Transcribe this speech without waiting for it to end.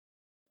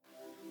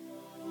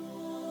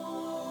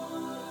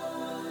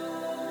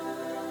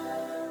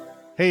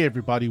Hey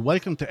everybody,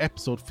 welcome to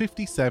episode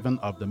 57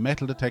 of the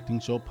Metal Detecting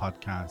Show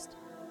podcast.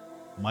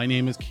 My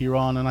name is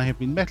Kieran and I have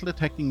been metal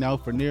detecting now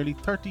for nearly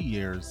 30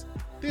 years.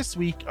 This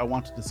week I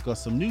want to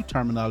discuss some new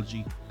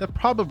terminology that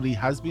probably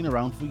has been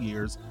around for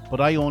years,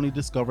 but I only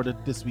discovered it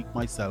this week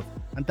myself,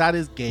 and that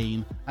is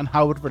gain and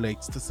how it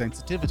relates to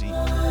sensitivity.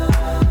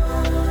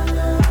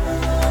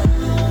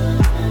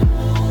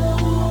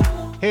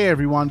 Hey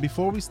everyone,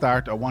 before we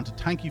start, I want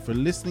to thank you for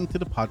listening to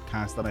the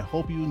podcast and I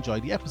hope you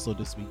enjoyed the episode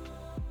this week.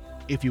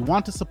 If you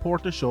want to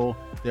support the show,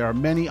 there are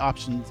many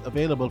options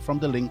available from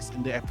the links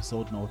in the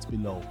episode notes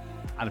below.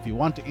 And if you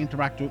want to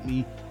interact with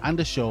me and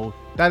the show,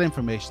 that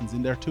information's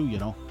in there too,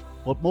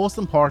 But most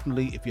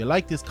importantly, if you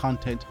like this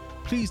content,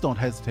 please don't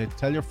hesitate to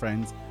tell your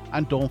friends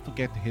and don't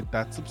forget to hit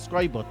that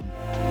subscribe button.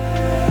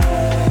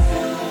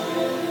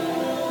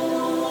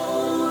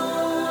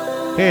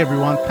 Hey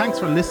everyone, thanks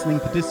for listening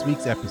to this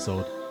week's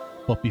episode.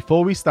 But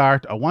before we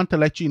start, I want to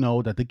let you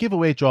know that the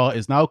giveaway draw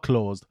is now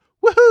closed.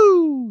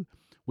 Woohoo!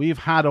 We've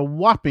had a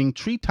whopping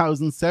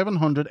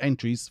 3,700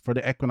 entries for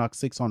the Equinox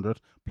 600,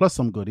 plus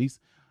some goodies.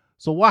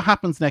 So what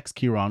happens next,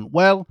 Kieran?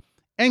 Well,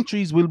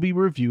 entries will be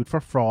reviewed for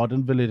fraud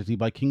and validity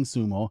by King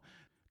Sumo.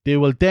 They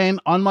will then,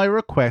 on my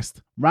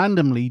request,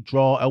 randomly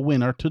draw a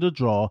winner to the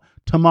draw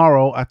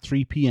tomorrow at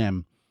 3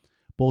 p.m.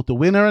 Both the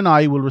winner and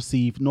I will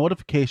receive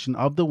notification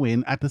of the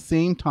win at the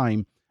same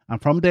time, and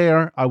from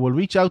there, I will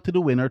reach out to the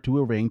winner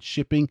to arrange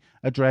shipping,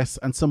 address,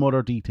 and some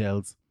other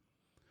details.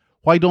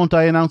 Why don't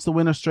I announce the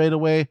winner straight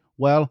away?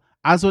 Well,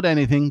 as with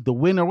anything, the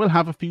winner will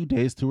have a few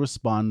days to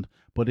respond,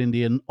 but in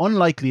the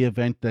unlikely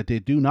event that they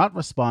do not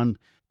respond,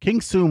 King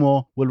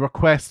Sumo will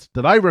request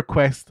that I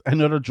request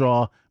another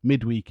draw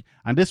midweek,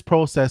 and this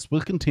process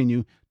will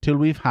continue till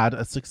we've had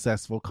a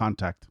successful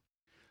contact.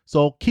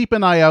 So keep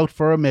an eye out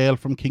for a mail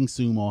from King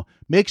Sumo.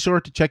 Make sure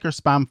to check your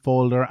spam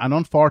folder, and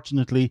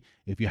unfortunately,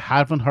 if you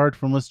haven't heard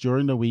from us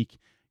during the week,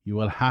 you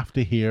will have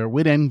to hear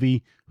with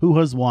envy who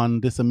has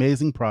won this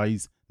amazing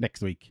prize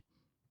next week.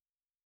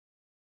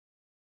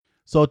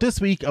 So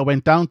this week I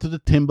went down to the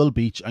Timble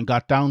Beach and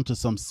got down to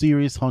some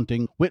serious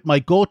hunting with my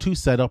go-to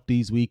setup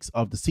these weeks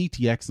of the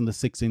CTX and the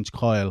 6-inch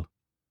coil.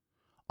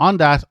 On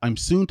that, I'm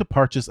soon to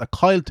purchase a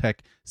Coiltech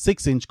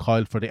 6-inch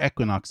coil for the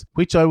Equinox,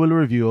 which I will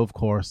review of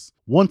course,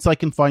 once I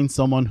can find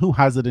someone who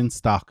has it in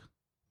stock.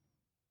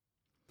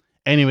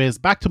 Anyways,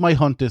 back to my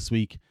hunt this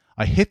week.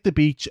 I hit the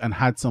beach and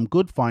had some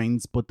good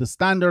finds, but the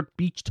standard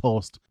beach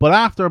toast. But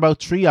after about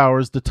 3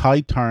 hours, the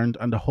tide turned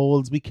and the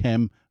holes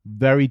became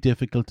very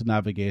difficult to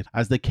navigate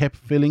as they kept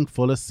filling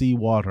full of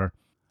seawater.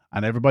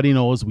 And everybody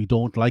knows we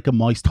don't like a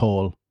moist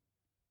hole.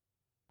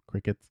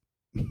 Crickets.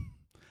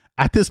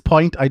 At this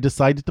point, I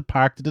decided to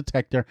park the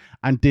detector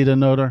and did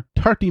another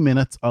 30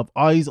 minutes of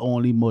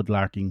eyes-only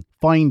mudlarking,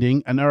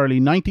 finding an early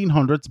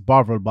 1900s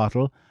Bovril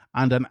bottle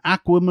and an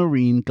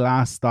aquamarine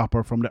glass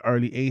stopper from the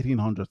early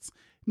 1800s.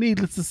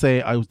 Needless to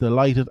say, I was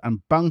delighted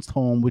and bounced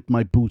home with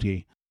my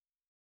booty.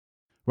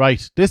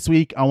 Right, this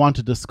week I want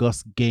to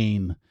discuss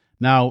gain.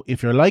 Now,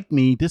 if you're like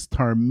me, this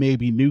term may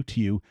be new to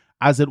you,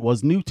 as it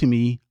was new to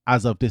me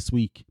as of this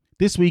week.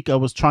 This week I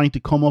was trying to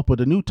come up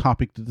with a new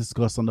topic to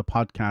discuss on the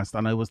podcast,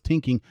 and I was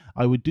thinking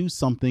I would do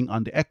something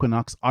on the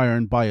Equinox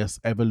iron bias,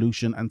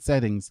 evolution and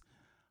settings.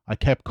 I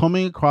kept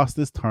coming across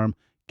this term,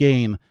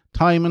 gain,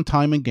 time and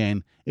time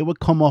again. It would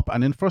come up,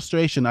 and in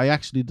frustration I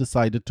actually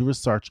decided to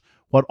research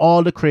what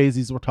all the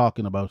crazies were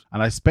talking about,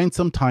 and I spent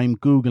some time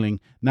Googling.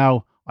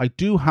 Now, I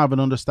do have an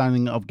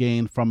understanding of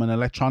gain from an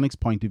electronics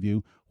point of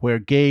view, where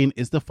gain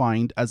is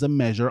defined as a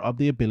measure of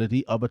the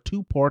ability of a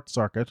two-port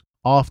circuit,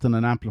 often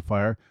an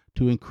amplifier,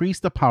 to increase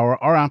the power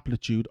or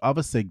amplitude of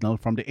a signal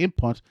from the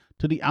input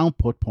to the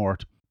output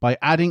port by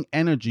adding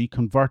energy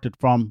converted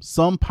from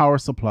some power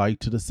supply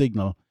to the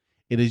signal.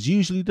 It is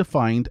usually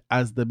defined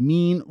as the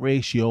mean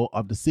ratio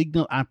of the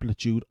signal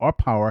amplitude or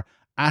power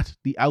at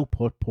the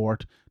output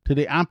port to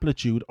the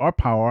amplitude or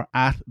power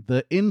at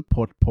the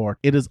input port.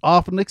 It is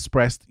often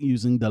expressed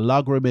using the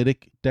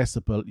logarithmic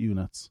decibel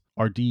units,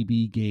 or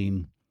dB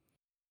gain.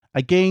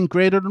 A gain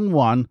greater than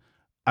 1,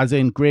 as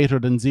in greater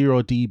than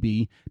 0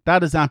 dB,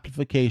 that is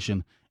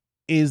amplification,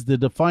 is the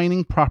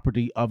defining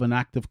property of an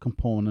active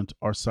component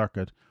or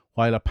circuit,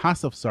 while a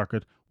passive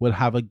circuit will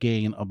have a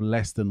gain of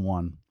less than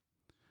 1.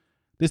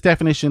 This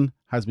definition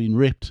has been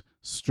ripped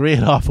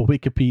straight off of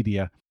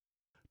Wikipedia,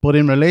 but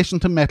in relation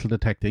to metal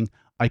detecting,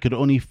 I could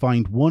only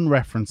find one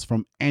reference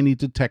from any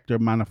detector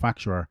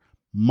manufacturer,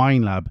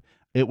 Minelab.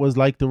 It was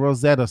like the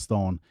Rosetta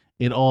Stone.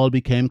 It all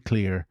became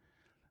clear.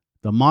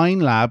 The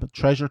Minelab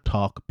Treasure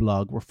Talk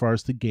blog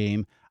refers to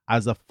gain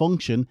as a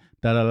function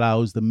that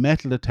allows the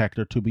metal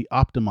detector to be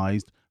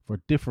optimized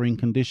for differing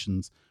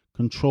conditions,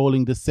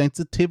 controlling the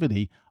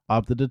sensitivity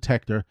of the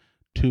detector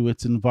to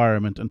its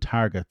environment and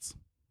targets.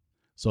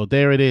 So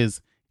there it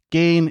is.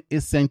 Gain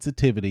is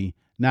sensitivity.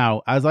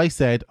 Now, as I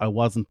said, I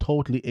wasn't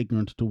totally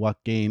ignorant to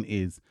what gain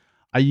is.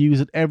 I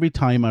use it every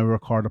time I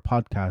record a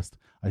podcast.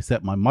 I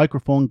set my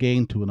microphone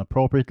gain to an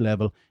appropriate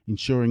level,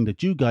 ensuring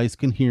that you guys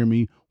can hear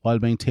me while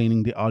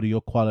maintaining the audio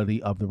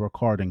quality of the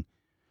recording.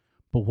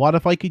 But what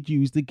if I could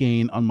use the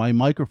gain on my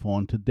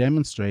microphone to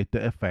demonstrate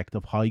the effect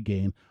of high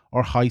gain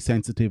or high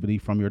sensitivity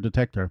from your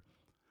detector?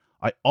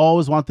 I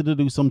always wanted to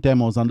do some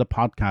demos on the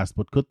podcast,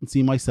 but couldn't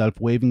see myself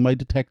waving my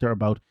detector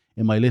about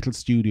in my little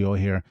studio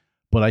here.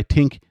 But I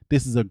think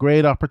this is a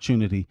great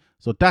opportunity,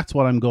 so that's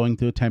what I'm going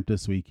to attempt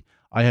this week.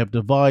 I have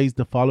devised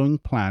the following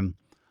plan.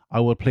 I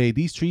will play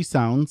these 3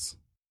 sounds.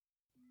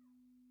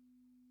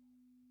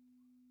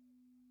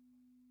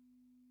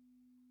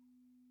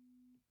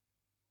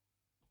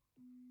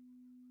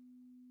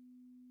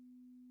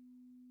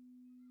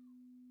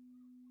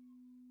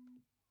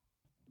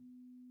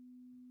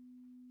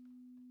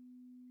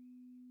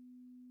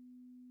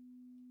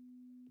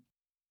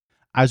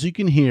 As you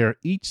can hear,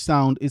 each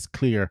sound is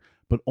clear,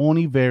 but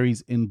only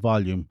varies in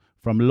volume,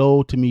 from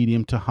low to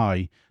medium to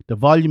high. The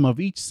volume of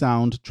each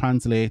sound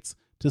translates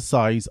to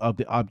size of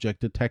the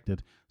object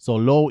detected. So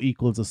low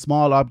equals a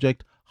small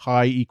object,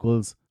 high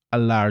equals a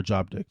large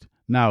object.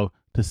 Now,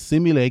 to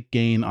simulate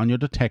gain on your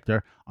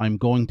detector, I'm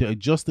going to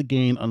adjust the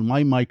gain on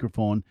my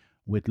microphone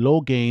with low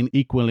gain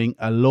equaling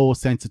a low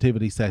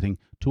sensitivity setting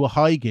to a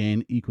high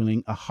gain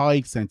equaling a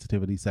high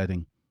sensitivity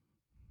setting.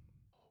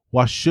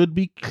 What should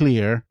be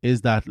clear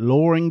is that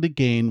lowering the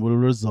gain will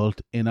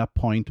result in a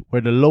point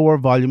where the lower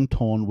volume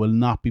tone will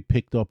not be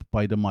picked up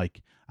by the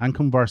mic, and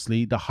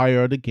conversely, the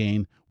higher the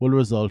gain will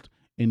result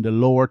in the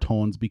lower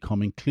tones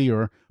becoming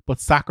clearer,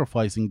 but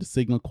sacrificing the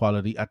signal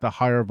quality at the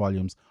higher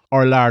volumes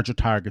or larger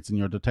targets in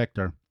your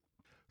detector.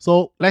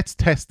 So let's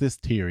test this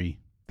theory.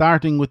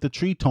 Starting with the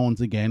 3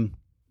 tones again.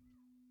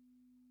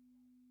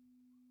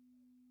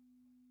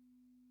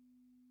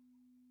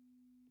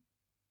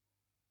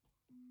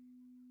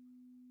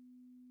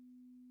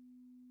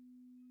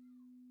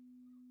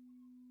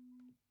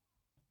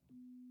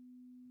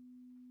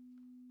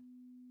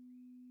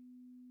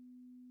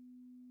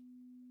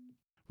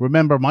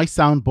 Remember, my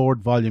soundboard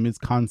volume is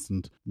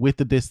constant, with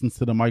the distance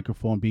to the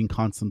microphone being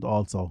constant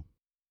also.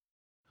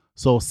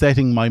 So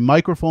setting my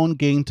microphone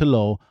gain to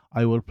low,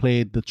 I will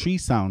play the 3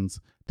 sounds.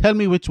 Tell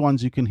me which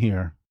ones you can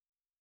hear.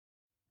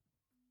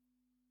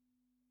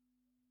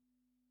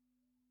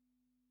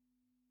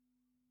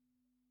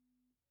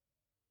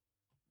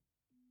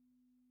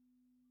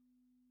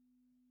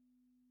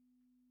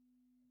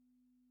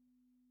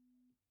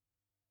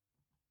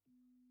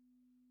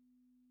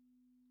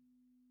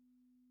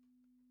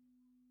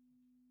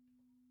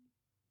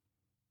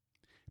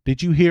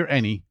 Did you hear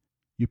any?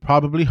 You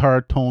probably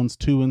heard tones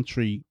 2 and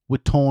 3,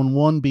 with tone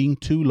 1 being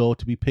too low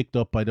to be picked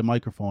up by the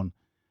microphone.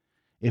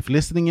 If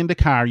listening in the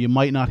car, you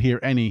might not hear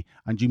any,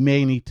 and you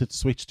may need to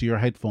switch to your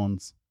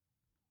headphones.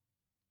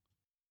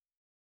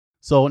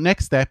 So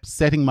next step,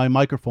 setting my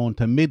microphone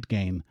to mid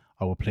gain.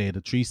 I will play the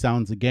 3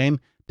 sounds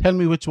again. Tell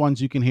me which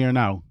ones you can hear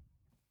now.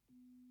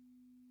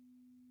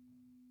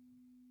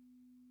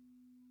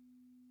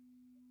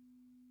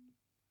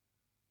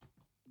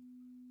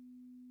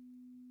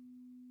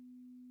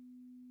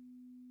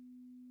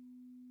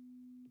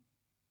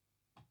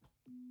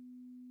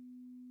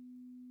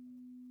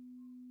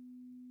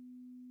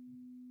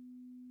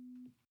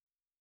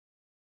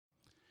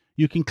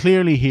 You can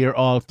clearly hear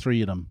all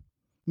 3 of them,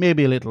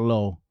 maybe a little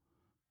low.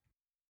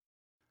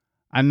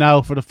 And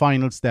now for the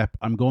final step,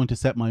 I'm going to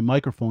set my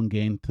microphone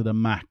gain to the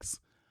max.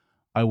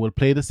 I will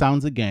play the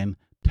sounds again.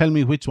 Tell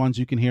me which ones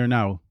you can hear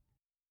now.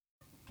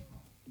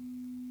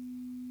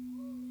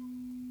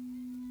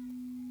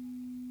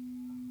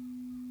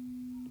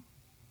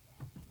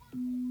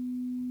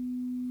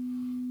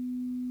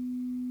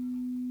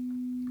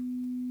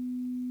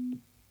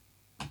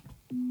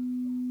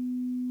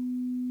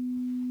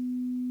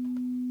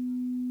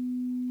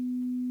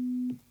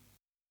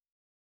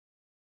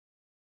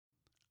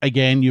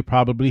 Again, you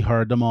probably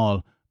heard them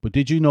all, but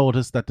did you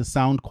notice that the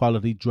sound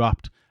quality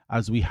dropped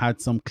as we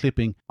had some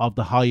clipping of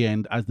the high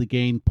end as the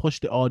gain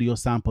pushed the audio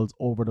samples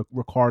over the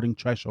recording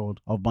threshold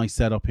of my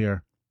setup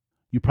here?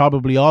 You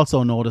probably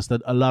also noticed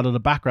that a lot of the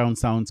background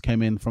sounds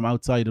came in from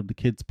outside of the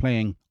kids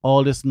playing.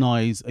 All this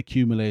noise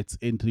accumulates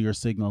into your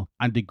signal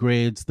and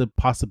degrades the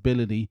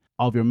possibility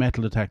of your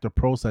metal detector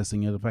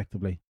processing it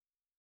effectively.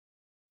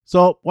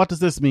 So what does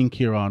this mean,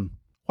 Kieran?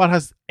 What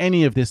has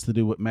any of this to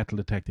do with metal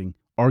detecting,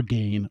 or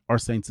gain, or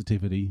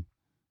sensitivity?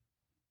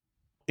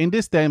 In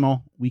this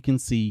demo, we can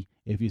see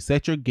if you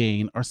set your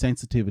gain or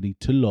sensitivity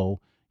to low,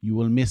 you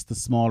will miss the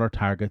smaller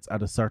targets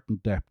at a certain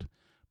depth.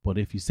 But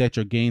if you set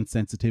your gain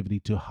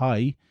sensitivity to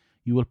high,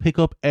 you will pick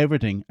up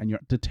everything and your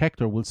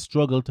detector will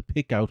struggle to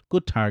pick out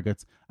good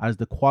targets as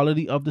the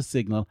quality of the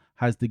signal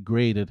has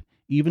degraded,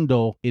 even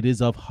though it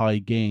is of high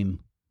gain.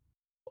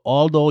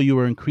 Although you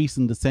are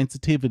increasing the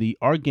sensitivity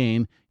or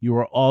gain, you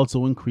are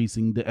also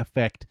increasing the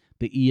effect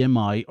the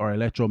EMI or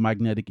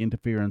electromagnetic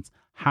interference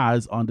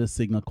has on the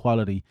signal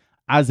quality,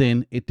 as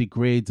in it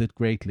degrades it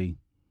greatly.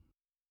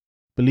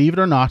 Believe it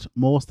or not,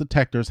 most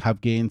detectors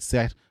have gain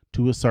set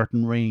to a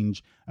certain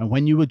range, and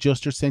when you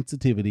adjust your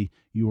sensitivity,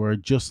 you are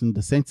adjusting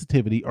the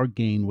sensitivity or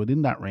gain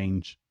within that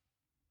range.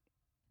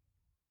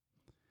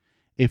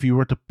 If you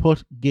were to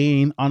put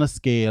gain on a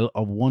scale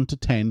of 1 to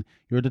 10,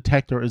 your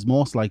detector is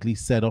most likely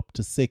set up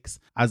to 6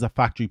 as a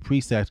factory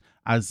preset,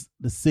 as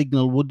the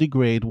signal would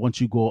degrade once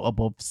you go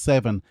above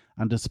 7.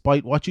 And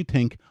despite what you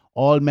think,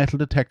 all metal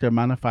detector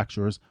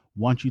manufacturers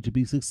want you to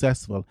be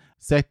successful.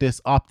 Set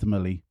this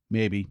optimally,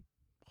 maybe,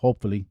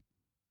 hopefully,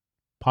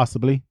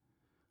 possibly.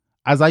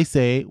 As I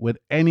say, with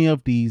any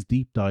of these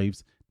deep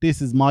dives,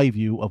 this is my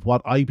view of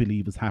what I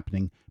believe is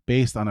happening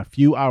based on a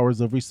few hours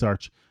of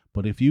research.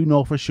 But if you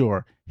know for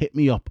sure, hit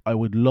me up. I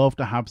would love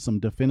to have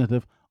some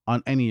definitive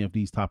on any of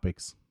these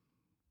topics.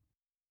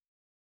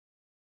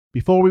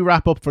 Before we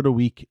wrap up for the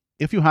week,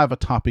 if you have a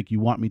topic you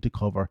want me to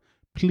cover,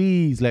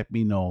 please let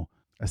me know.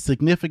 A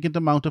significant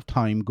amount of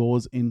time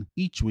goes in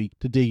each week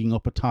to digging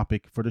up a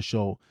topic for the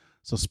show.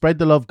 So spread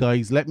the love,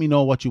 guys. Let me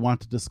know what you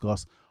want to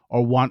discuss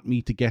or want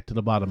me to get to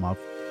the bottom of.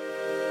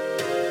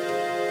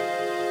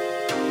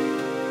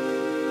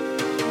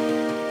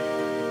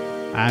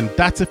 And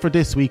that's it for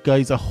this week,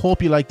 guys. I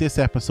hope you like this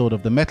episode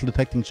of the Metal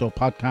Detecting Show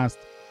podcast.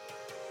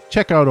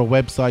 Check out our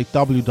website,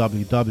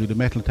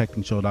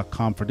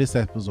 www.themetaldetectingshow.com, for this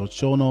episode's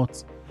show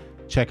notes.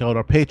 Check out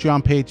our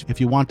Patreon page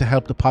if you want to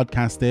help the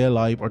podcast stay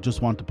alive or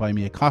just want to buy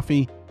me a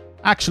coffee.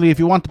 Actually, if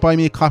you want to buy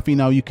me a coffee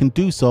now, you can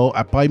do so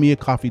at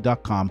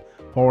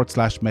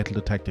buymeacoffee.com/metal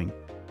detecting.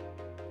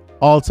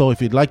 Also,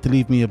 if you'd like to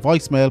leave me a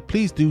voicemail,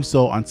 please do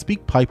so on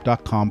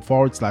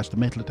speakpipe.com/the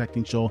Metal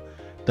Detecting Show.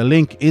 The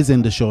link is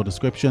in the show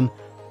description.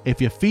 If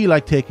you feel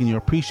like taking your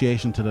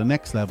appreciation to the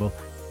next level,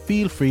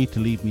 feel free to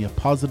leave me a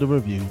positive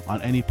review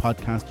on any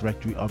podcast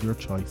directory of your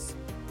choice.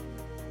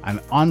 And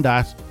on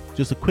that,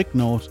 just a quick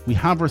note, we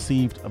have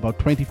received about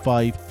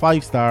 25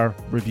 5-star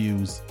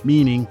reviews,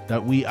 meaning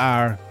that we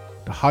are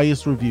the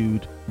highest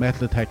reviewed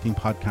metal detecting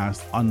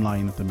podcast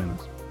online at the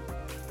minute.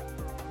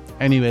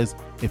 Anyways,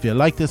 if you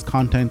like this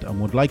content and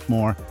would like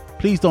more,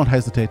 please don't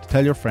hesitate to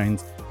tell your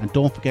friends, and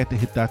don't forget to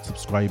hit that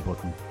subscribe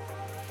button.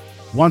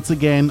 Once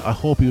again, I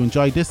hope you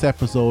enjoyed this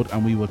episode,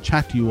 and we will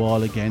chat to you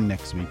all again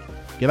next week.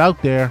 Get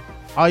out there,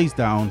 eyes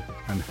down,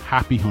 and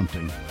happy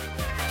hunting.